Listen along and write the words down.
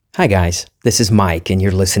Hi, guys. This is Mike, and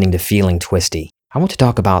you're listening to Feeling Twisty. I want to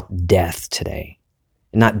talk about death today.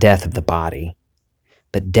 Not death of the body,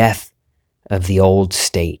 but death of the old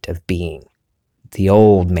state of being, the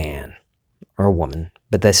old man or woman,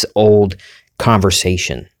 but this old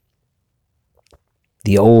conversation,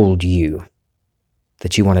 the old you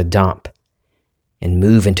that you want to dump and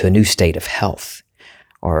move into a new state of health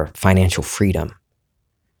or financial freedom.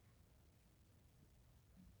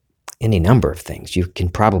 Any number of things. You can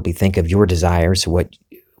probably think of your desires, what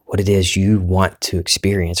it is you want to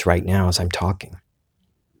experience right now as I'm talking.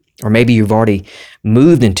 Or maybe you've already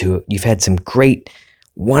moved into it. You've had some great,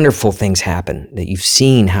 wonderful things happen that you've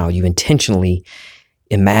seen how you intentionally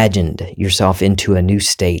imagined yourself into a new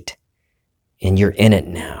state, and you're in it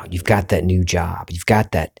now. You've got that new job. You've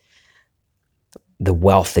got the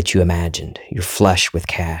wealth that you imagined. You're flush with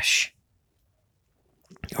cash.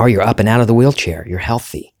 Or you're up and out of the wheelchair. You're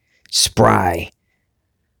healthy, spry,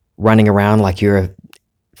 running around like you're a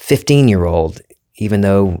 15-year-old, even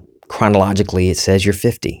though chronologically it says you're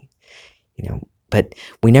 50. But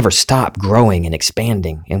we never stop growing and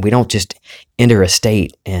expanding, and we don't just enter a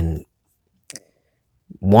state and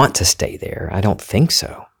want to stay there. I don't think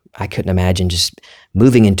so. I couldn't imagine just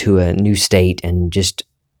moving into a new state and just,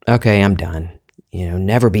 okay, I'm done.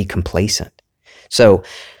 Never be complacent. So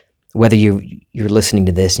whether you're listening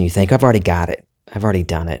to this and you think, I've already got it, I've already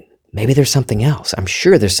done it, maybe there's something else. I'm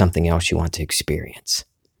sure there's something else you want to experience.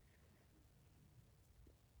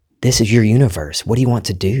 This is your universe. What do you want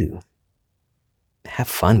to do? Have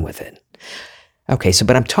fun with it. Okay,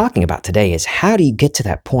 but I'm talking about today is how do you get to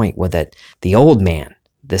that point where the old man,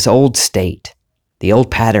 this old state, the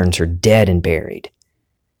old patterns are dead and buried.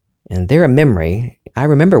 And they're a memory. I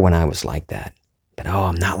remember when I was like that. But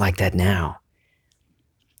I'm not like that now.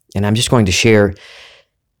 And I'm just going to share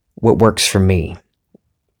what works for me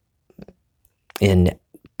in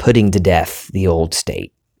putting to death the old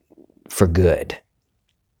state for good.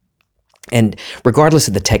 And regardless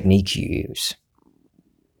of the technique you use,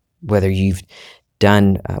 whether you've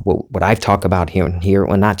done what I've talked about here,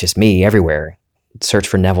 well, not just me, everywhere, search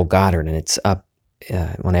for Neville Goddard, and it's up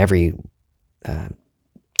on every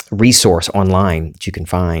resource online that you can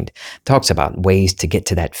find. It talks about ways to get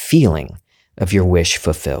to that feeling of your wish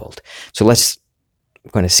fulfilled. So I'm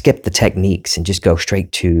going to skip the techniques and just go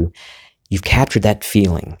straight to, you've captured that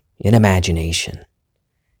feeling in imagination.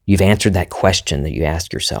 You've answered that question that you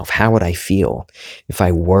ask yourself, how would I feel if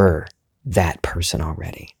I were that person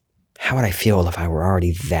already? How would I feel if I were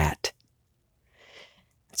already that?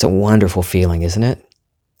 It's a wonderful feeling, isn't it?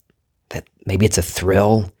 That maybe it's a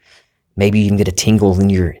thrill. Maybe you even get a tingle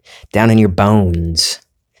down in your bones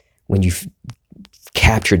when you've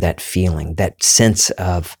captured that feeling, that sense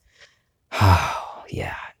of, oh,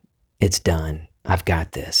 yeah, it's done. I've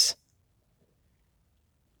got this.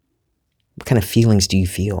 What kind of feelings do you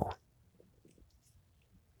feel?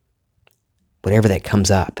 Whatever that comes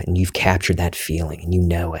up and you've captured that feeling and you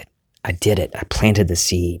know it. I did it. I planted the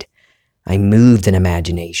seed. I moved in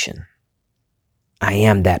imagination. I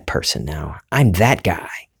am that person now. I'm that guy.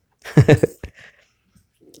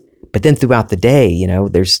 But then throughout the day,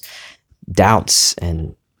 there's doubts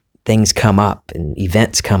and things come up and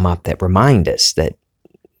events come up that remind us that,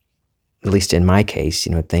 at least in my case,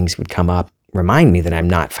 things would come up, remind me that I'm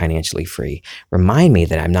not financially free, remind me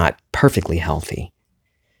that I'm not perfectly healthy.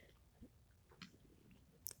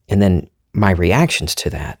 And then my reactions to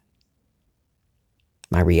that,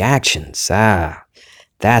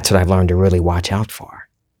 that's what I've learned to really watch out for.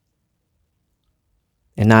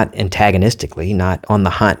 And not antagonistically, not on the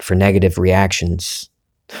hunt for negative reactions,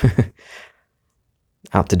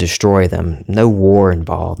 out to destroy them. No war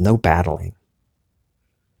involved, no battling.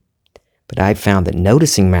 But I've found that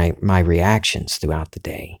noticing my reactions throughout the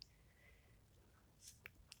day,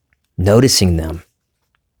 noticing them,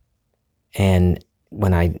 and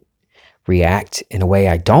when I react in a way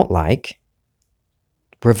I don't like,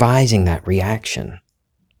 revising that reaction.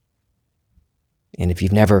 And if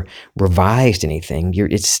you've never revised anything, you're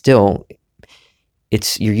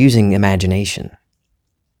using imagination,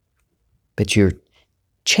 but you're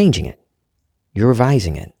changing it. You're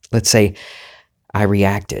revising it. Let's say I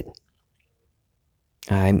reacted.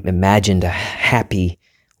 I imagined a happy,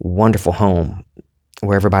 wonderful home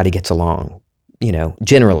where everybody gets along.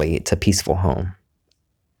 Generally it's a peaceful home.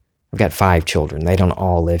 I've got 5 children. They don't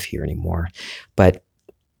all live here anymore, but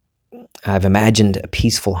I've imagined a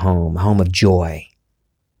peaceful home, a home of joy.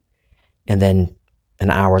 And then an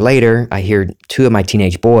hour later, I hear 2 of my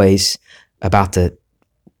teenage boys about to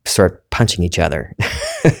start punching each other.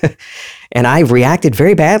 And I reacted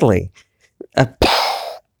very badly.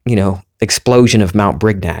 Explosion of Mount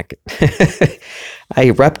Brignac. I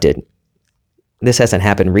erupted. This hasn't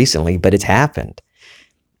happened recently, but it's happened.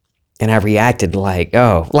 And I reacted like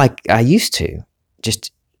I used to,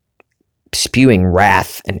 just spewing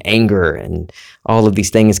wrath and anger and all of these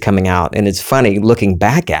things coming out. And it's funny looking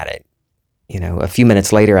back at it. A few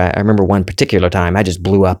minutes later, I remember one particular time I just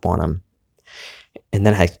blew up on him. And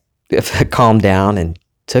then I calmed down and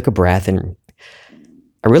took a breath, and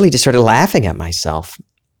I really just started laughing at myself,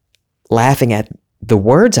 laughing at the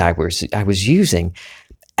words I was using.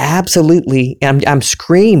 Absolutely, I'm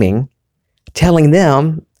screaming, telling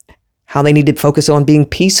them how they need to focus on being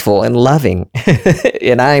peaceful and loving,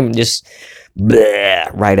 and I'm just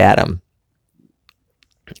right at them.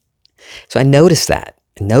 So I noticed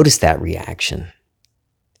that reaction,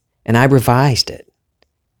 and I revised it,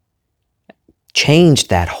 changed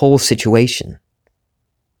that whole situation.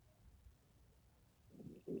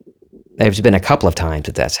 There's been a couple of times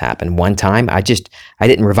that that's happened. One time, I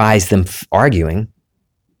didn't revise them arguing.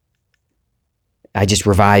 I just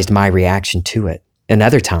revised my reaction to it.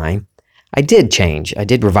 Another time, I did change. I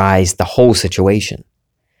did revise the whole situation.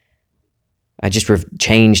 I just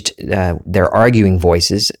changed their arguing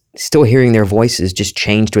voices. Still hearing their voices, just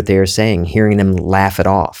changed what they were saying, hearing them laugh it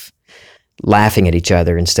off, laughing at each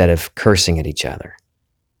other instead of cursing at each other.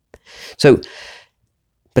 So,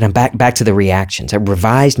 but I'm back to the reactions. I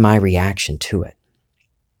revised my reaction to it.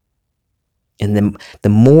 And the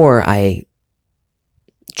more I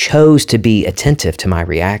chose to be attentive to my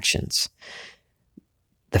reactions,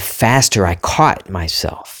 the faster I caught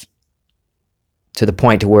myself, to the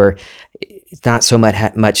point to where it's not so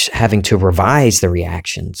much having to revise the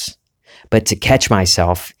reactions, but to catch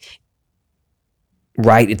myself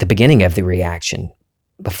right at the beginning of the reaction,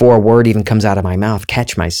 before a word even comes out of my mouth,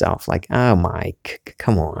 catch myself like, oh, Mike,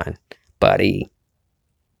 come on, buddy.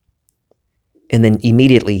 And then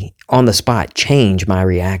immediately on the spot, change my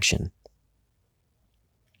reaction.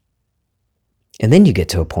 And then you get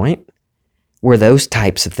to a point where those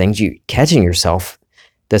types of things, you catching yourself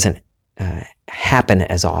doesn't happen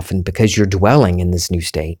as often, because you're dwelling in this new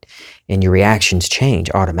state and your reactions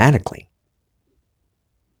change automatically.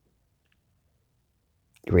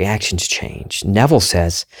 Reactions change. Neville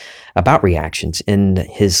says about reactions in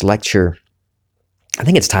his lecture, I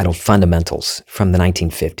think it's titled Fundamentals, from the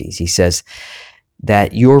 1950s. He says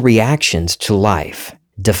that your reactions to life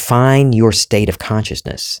define your state of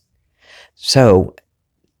consciousness. So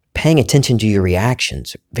paying attention to your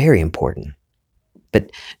reactions, very important.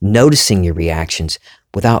 But noticing your reactions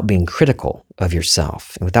without being critical of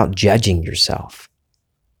yourself and without judging yourself,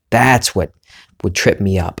 that's what would trip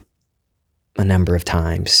me up a number of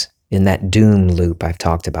times in that doom loop I've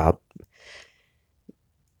talked about.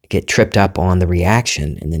 Get tripped up on the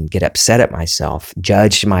reaction and then get upset at myself,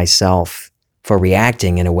 judge myself for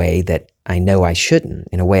reacting in a way that I know I shouldn't,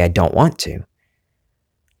 in a way I don't want to.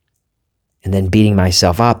 And then beating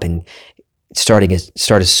myself up and start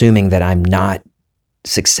assuming that I'm not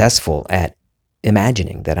successful at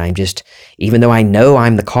imagining, that I'm just, even though I know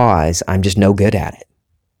I'm the cause, I'm just no good at it.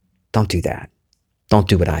 Don't do that. Don't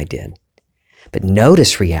do what I did. But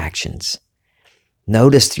notice reactions.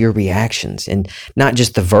 Notice your reactions, and not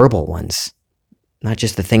just the verbal ones, not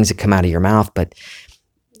just the things that come out of your mouth, but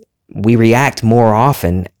we react more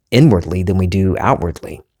often inwardly than we do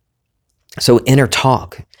outwardly. So inner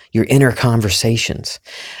talk, your inner conversations.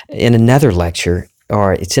 In another lecture,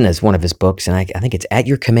 or it's in one of his books, and I think it's At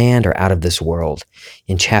Your Command or Out of This World,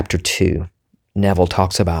 in chapter 2, Neville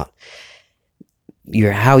talks about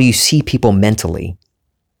how you see people mentally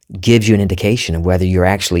gives you an indication of whether you're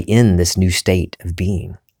actually in this new state of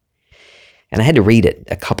being. And I had to read it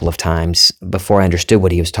a couple of times before I understood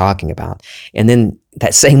what he was talking about. And then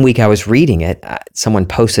that same week I was reading it, someone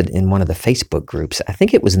posted in one of the Facebook groups, I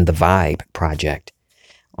think it was in the Vibe Project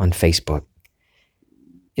on Facebook.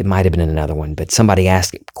 It might have been in another one, but somebody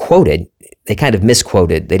quoted, they kind of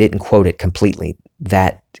misquoted, they didn't quote it completely,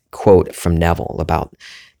 that quote from Neville about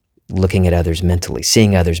looking at others mentally,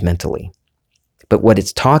 seeing others mentally. But what he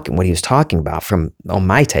was talking about on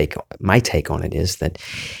my take on it is that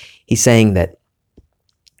he's saying that,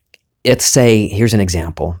 let's say, here's an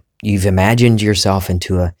example. You've imagined yourself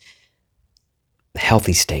into a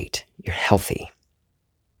healthy state. You're healthy.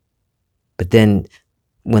 But then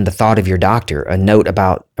when the thought of your doctor,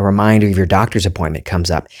 a reminder of your doctor's appointment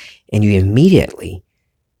comes up, and you immediately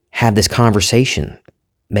have this conversation,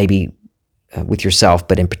 maybe with yourself,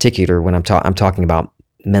 but in particular when I'm talking about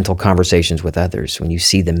mental conversations with others, when you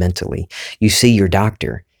see them mentally, you see your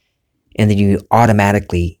doctor, and then you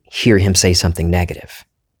automatically hear him say something negative.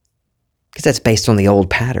 Because that's based on the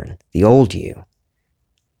old pattern, the old you.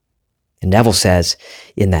 And Neville says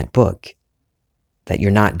in that book that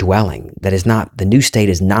you're not dwelling, the new state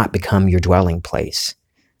has not become your dwelling place.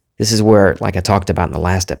 This is where, like I talked about in the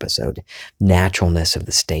last episode, naturalness of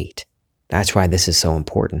the state. That's why this is so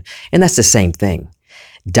important. And that's the same thing.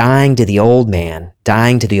 Dying to the old man,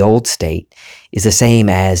 dying to the old state is the same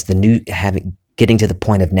as getting to the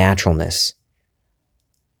point of naturalness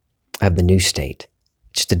of the new state.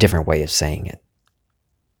 Just a different way of saying it.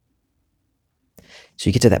 So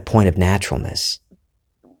you get to that point of naturalness,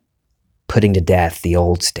 putting to death the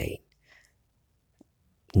old state,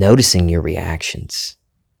 noticing your reactions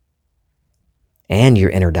and your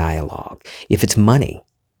inner dialogue. If it's money,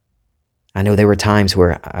 I know there were times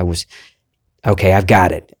where I was, okay, I've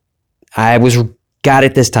got it. Got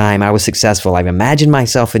it this time. I was successful. I've imagined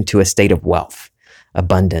myself into a state of wealth,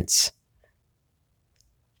 abundance.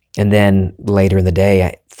 And then later in the day,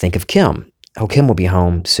 I think of Kim. Oh, Kim will be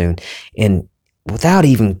home soon. And without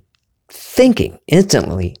even thinking,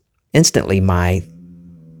 instantly, my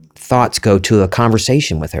thoughts go to a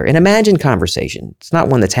conversation with her, an imagined conversation. It's not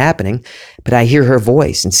one that's happening, but I hear her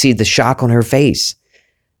voice and see the shock on her face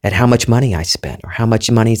at how much money I spent or how much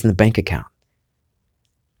money is in the bank account.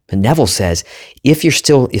 And Neville says,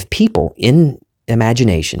 if people in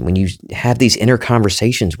imagination, when you have these inner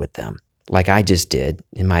conversations with them, like I just did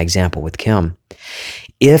in my example with Kim,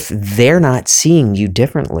 if they're not seeing you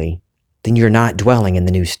differently, then you're not dwelling in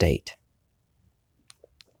the new state.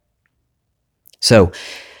 So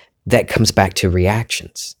that comes back to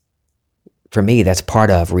reactions. For me, that's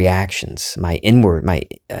part of reactions, my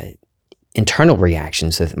internal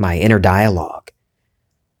reactions of my inner dialogue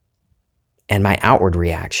and my outward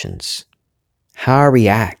reactions. How I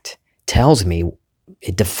react tells me,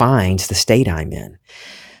 it defines the state I'm in.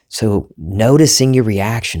 So noticing your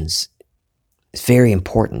reactions is very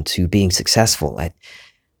important to being successful at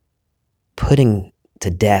putting to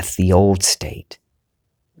death the old state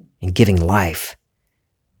and giving life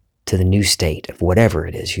to the new state of whatever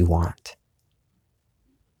it is you want.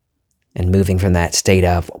 And moving from that state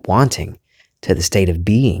of wanting to the state of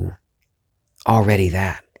being already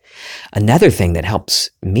that. Another thing that helps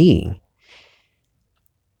me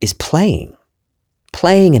is playing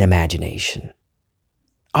in imagination.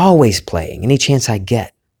 Always playing, any chance I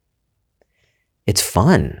get. It's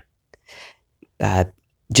fun.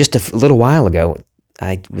 Just a little while ago,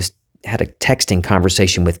 I had a texting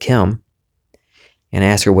conversation with Kim and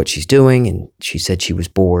asked her what she's doing, and she said she was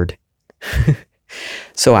bored.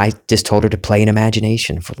 So I just told her to play in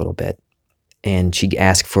imagination for a little bit, and she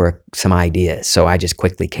asked for some ideas. So I just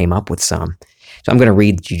quickly came up with some. So I'm going to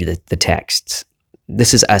read you the texts.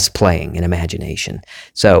 This is us playing in imagination.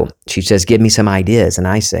 So she says, give me some ideas. And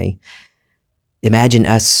I say, imagine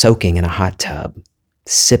us soaking in a hot tub,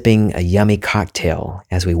 sipping a yummy cocktail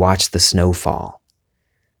as we watch the snow fall.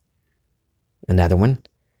 Another one,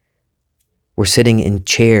 we're sitting in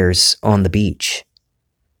chairs on the beach,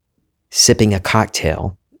 sipping a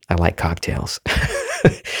cocktail. I like cocktails.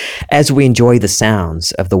 As we enjoy the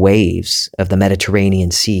sounds of the waves of the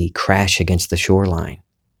Mediterranean Sea crash against the shoreline.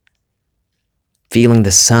 Feeling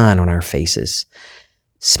the sun on our faces,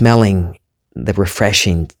 smelling the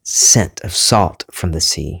refreshing scent of salt from the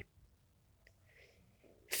sea.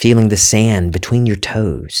 Feeling the sand between your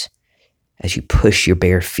toes as you push your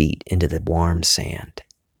bare feet into the warm sand.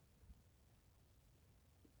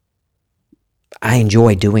 I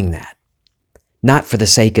enjoy doing that. Not for the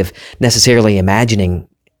sake of necessarily imagining,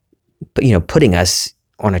 putting us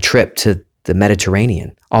on a trip to the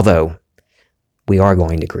Mediterranean, although we are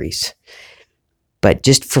going to Greece. But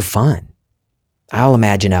just for fun, I'll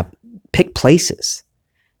pick places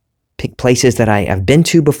that I've been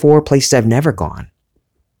to before, places I've never gone.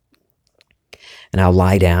 And I'll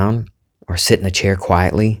lie down or sit in a chair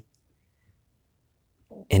quietly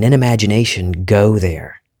and in imagination go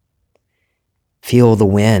there. Feel the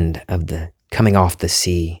wind coming off the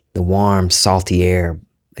sea, the warm, salty air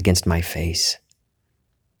against my face.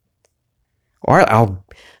 Or I'll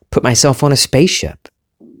put myself on a spaceship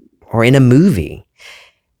or in a movie.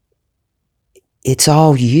 It's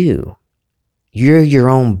all you. You're your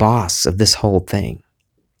own boss of this whole thing.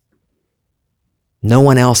 No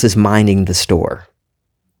one else is minding the store.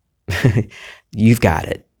 You've got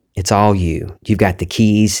it. It's all you. You've got the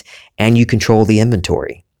keys and you control the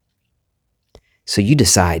inventory. So you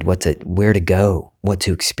decide where to go, what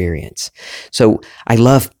to experience. So I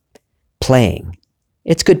love playing.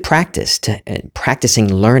 It's good practice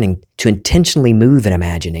practicing learning to intentionally move in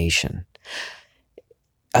imagination.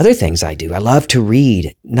 Other things I do, I love to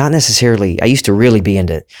read, not necessarily, I used to really be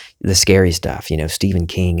into the scary stuff, Stephen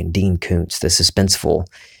King and Dean Koontz, the suspenseful,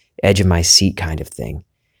 edge of my seat kind of thing.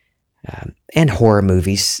 And horror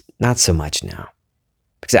movies, not so much now.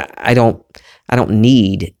 because I don't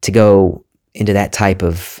need to go into that type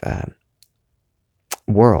of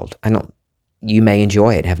world. You may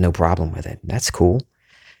enjoy it, have no problem with it. That's cool.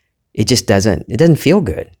 It doesn't feel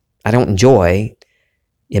good. I don't enjoy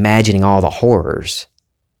imagining all the horrors.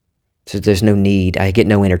 So there's no need. I get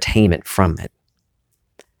no entertainment from it.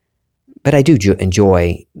 But I do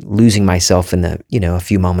enjoy losing myself in a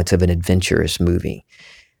few moments of an adventurous movie,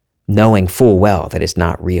 knowing full well that it's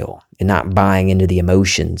not real and not buying into the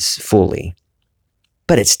emotions fully.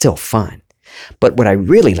 But it's still fun. But what I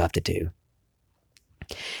really love to do,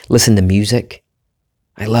 listen to music.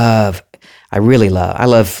 I love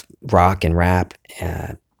rock and rap,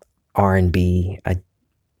 R&B,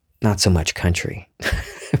 not so much country,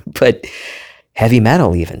 but heavy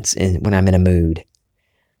metal even when I'm in a mood.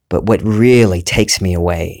 But what really takes me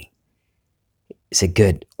away is a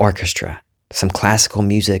good orchestra, some classical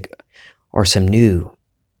music, or some new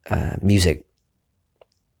music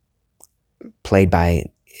played by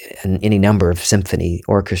any number of symphony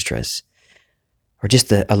orchestras, or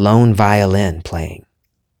just a lone violin playing.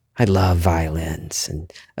 I love violins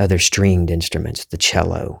and other stringed instruments, the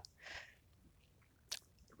cello.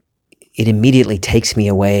 It immediately takes me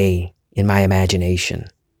away in my imagination.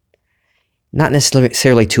 Not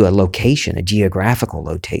necessarily to a location, a geographical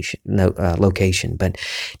location, but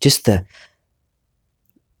just the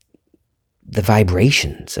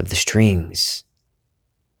vibrations of the strings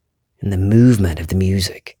and the movement of the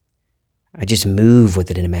music. I just move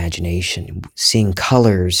with it in imagination, seeing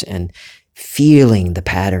colors and feeling the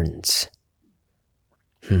patterns.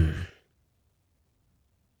 And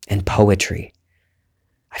poetry.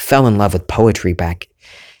 I fell in love with poetry back.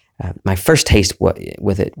 My first taste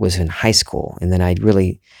with it was in high school, and then I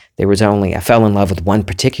fell in love with one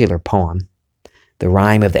particular poem, The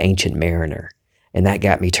Rime of the Ancient Mariner, and that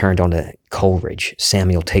got me turned on to Coleridge,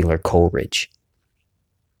 Samuel Taylor Coleridge.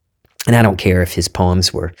 And I don't care if his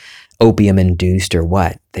poems were opium-induced or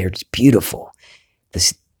what. They're just beautiful.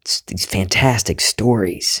 These fantastic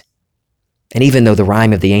stories. And even though The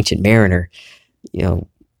Rime of the Ancient Mariner,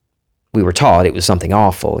 we were taught it was something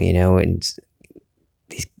awful, and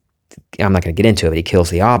I'm not going to get into it, but he kills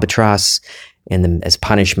the albatross, and then as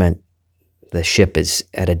punishment, the ship is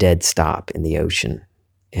at a dead stop in the ocean.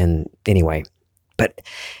 And anyway, but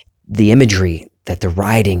the imagery that the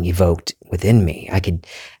writing evoked within me,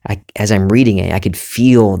 as I'm reading it, I could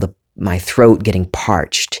feel my throat getting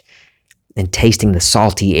parched and tasting the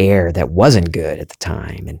salty air that wasn't good at the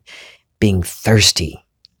time, and being thirsty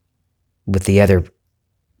with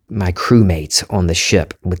my crewmates on the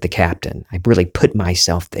ship with the captain. I really put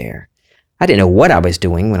myself there. I didn't know what I was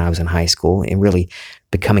doing when I was in high school and really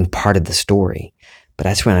becoming part of the story. But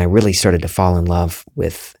that's when I really started to fall in love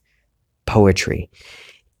with poetry.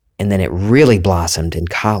 And then it really blossomed in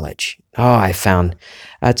college. I found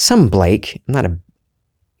some Blake.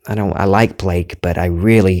 I like Blake, but I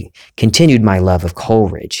really continued my love of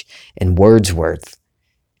Coleridge and Wordsworth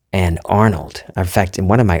and Arnold. In fact, in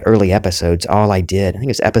one of my early episodes, all I did, I think it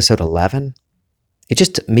was episode 11, it's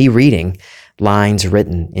just me reading lines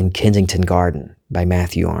written in Kensington Garden by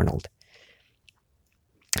Matthew Arnold.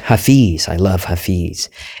 Hafiz, I love Hafiz,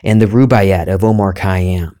 and the Rubaiyat of Omar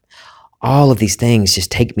Khayyam. All of these things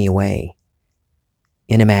just take me away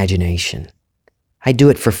in imagination. I do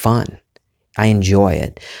it for fun. I enjoy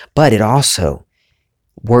it, but it also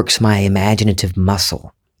works my imaginative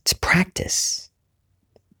muscle. It's practice.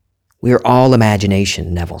 We are all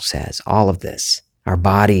imagination, Neville says, all of this. Our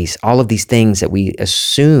bodies, all of these things that we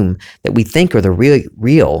assume that we think are the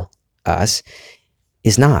real us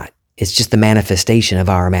is not. It's just the manifestation of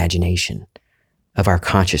our imagination, of our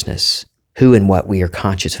consciousness, who and what we are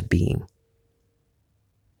conscious of being.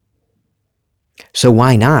 So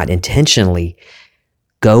why not intentionally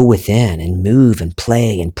go within and move and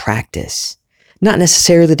play and practice? Not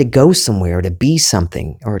necessarily to go somewhere or to be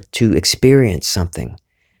something or to experience something.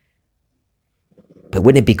 But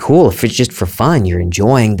wouldn't it be cool if it's just for fun, you're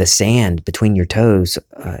enjoying the sand between your toes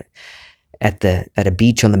at a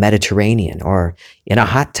beach on the Mediterranean or in a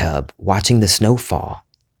hot tub watching the snow fall,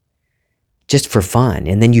 just for fun,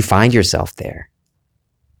 and then you find yourself there.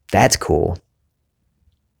 That's cool.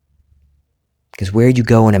 Because where you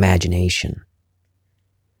go in imagination,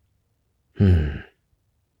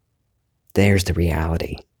 there's the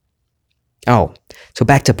reality. Oh, so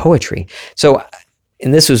back to poetry. So,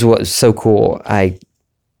 and this was what was so cool. I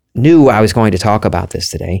knew I was going to talk about this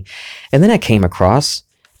today. And then I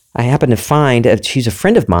happened to find, she's a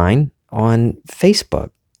friend of mine on Facebook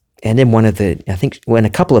and in in a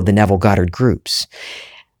couple of the Neville Goddard groups.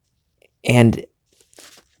 And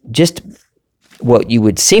just what you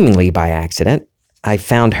would seemingly by accident, I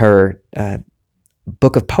found her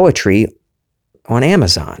book of poetry on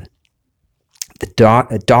Amazon,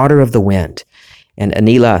 The Daughter of the Wind. And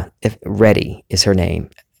Anila Reddy is her name.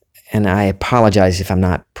 And I apologize if I'm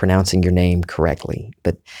not pronouncing your name correctly,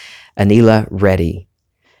 but Anila Reddy.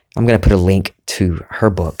 I'm going to put a link to her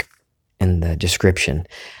book in the description.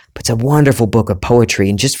 But it's a wonderful book of poetry.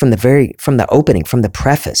 And just from the opening, from the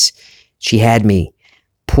preface, she had me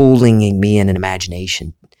pulling me in an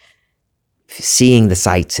imagination, seeing the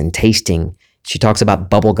sights and tasting. She talks about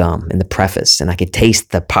bubble gum in the preface, and I could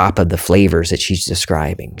taste the pop of the flavors that she's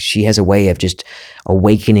describing. She has a way of just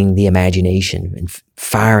awakening the imagination and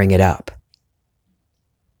firing it up.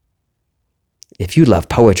 If you love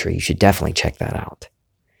poetry, you should definitely check that out.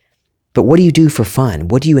 But what do you do for fun?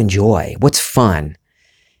 What do you enjoy? What's fun?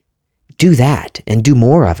 Do that and do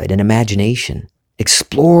more of it in imagination.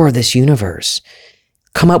 Explore this universe.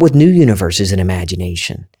 Come up with new universes in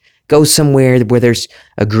imagination. Go somewhere where there's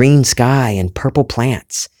a green sky and purple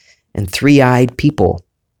plants and three-eyed people,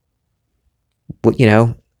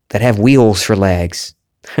 that have wheels for legs.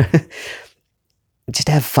 Just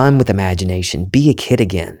have fun with imagination. Be a kid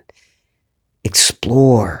again.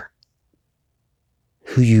 Explore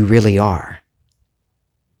who you really are.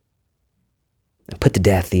 And put to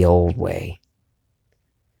death the old way.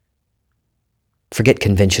 Forget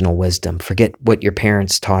conventional wisdom. Forget what your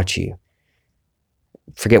parents taught you.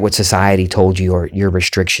 Forget what society told you or your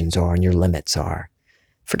restrictions are and your limits are.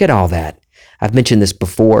 Forget all that. I've mentioned this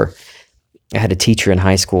before. I had a teacher in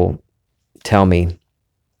high school tell me,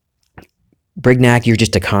 Brignac, you're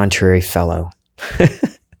just a contrary fellow.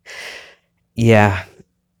 Yeah.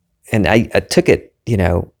 And I took it,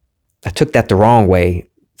 I took that the wrong way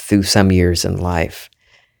through some years in life,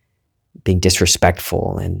 being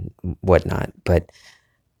disrespectful and whatnot. But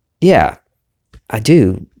yeah, I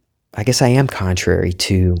do. I guess I am contrary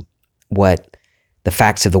to what the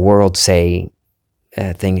facts of the world say,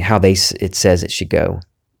 how it says it should go,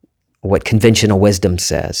 what conventional wisdom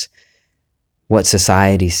says, what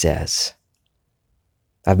society says.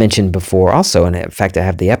 I've mentioned before also, and in fact, I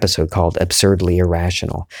have the episode called Absurdly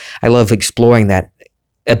Irrational. I love exploring that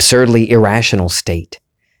absurdly irrational state.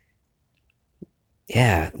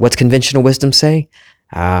 Yeah, what's conventional wisdom say?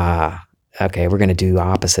 Okay, we're going to do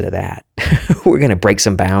opposite of that. We're going to break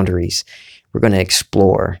some boundaries. We're going to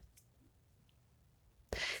explore.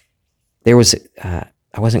 There was, I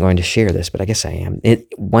wasn't going to share this, but I guess I am.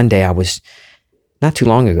 One day not too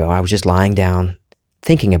long ago, I was just lying down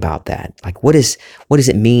thinking about that. Like, what does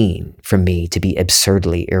it mean for me to be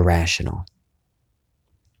absurdly irrational?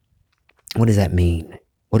 What does that mean?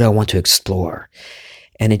 What do I want to explore?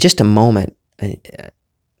 And in just a moment, I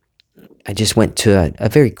just went to a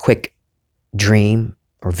very quick dream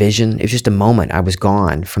or vision. It was just a moment. I was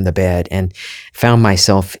gone from the bed and found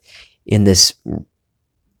myself in this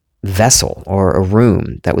vessel or a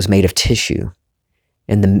room that was made of tissue.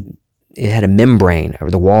 And it had a membrane,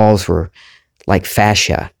 or the walls were like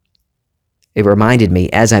fascia. It reminded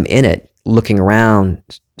me, as I'm in it, looking around,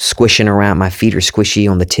 squishing around, my feet are squishy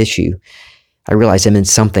on the tissue, I realized I'm in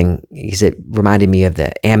something, because it reminded me of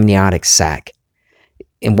the amniotic sac.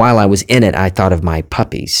 And while I was in it, I thought of my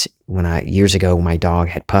puppies. Years ago, my dog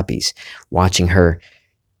had puppies, watching her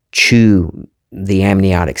chew the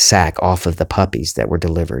amniotic sac off of the puppies that were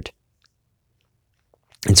delivered.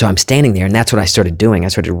 And so I'm standing there, and that's what I started doing. I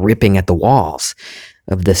started ripping at the walls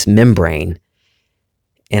of this membrane,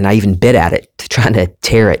 and I even bit at it, trying to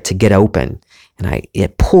tear it to get open. And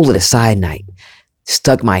it pulled it aside, and I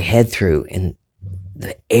stuck my head through, and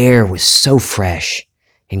the air was so fresh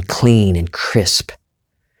and clean and crisp.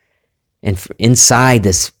 And inside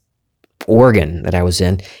this organ that I was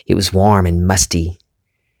in, it was warm and musty,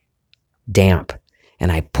 damp.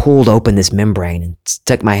 And I pulled open this membrane and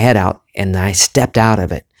stuck my head out, and I stepped out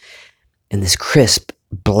of it. And this crisp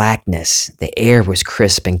blackness, the air was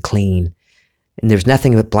crisp and clean, and there's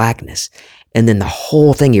nothing but blackness. And then the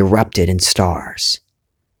whole thing erupted in stars,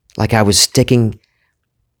 like I was sticking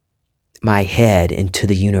my head into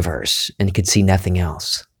the universe and could see nothing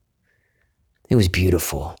else. It was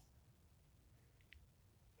beautiful.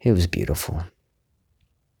 It was beautiful.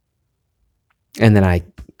 And then I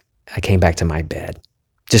came back to my bed.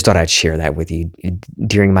 Just thought I'd share that with you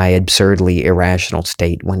during my absurdly irrational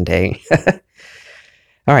state one day.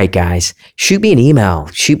 All right, guys, shoot me an email.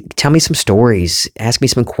 Tell me some stories. Ask me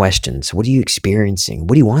some questions. What are you experiencing?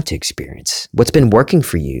 What do you want to experience? What's been working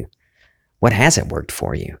for you? What hasn't worked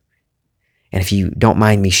for you? And if you don't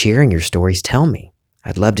mind me sharing your stories, tell me.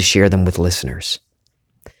 I'd love to share them with listeners.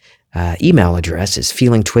 Email address is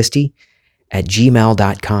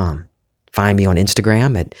feelingtwisty@gmail.com. Find me on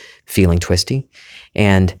Instagram at feelingtwisty,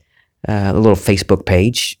 and a little Facebook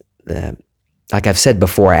page, like I've said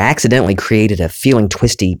before, I accidentally created a Feeling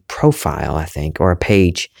Twisty profile, I think, or a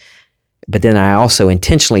page. But then I also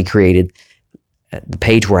intentionally created the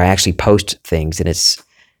page where I actually post things, and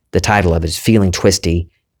the title of it is Feeling Twisty,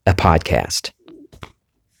 a podcast.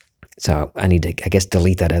 So I need to, I guess,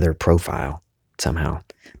 delete that other profile somehow.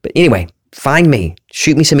 But anyway, find me.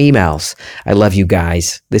 Shoot me some emails. I love you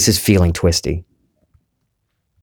guys. This is Feeling Twisty.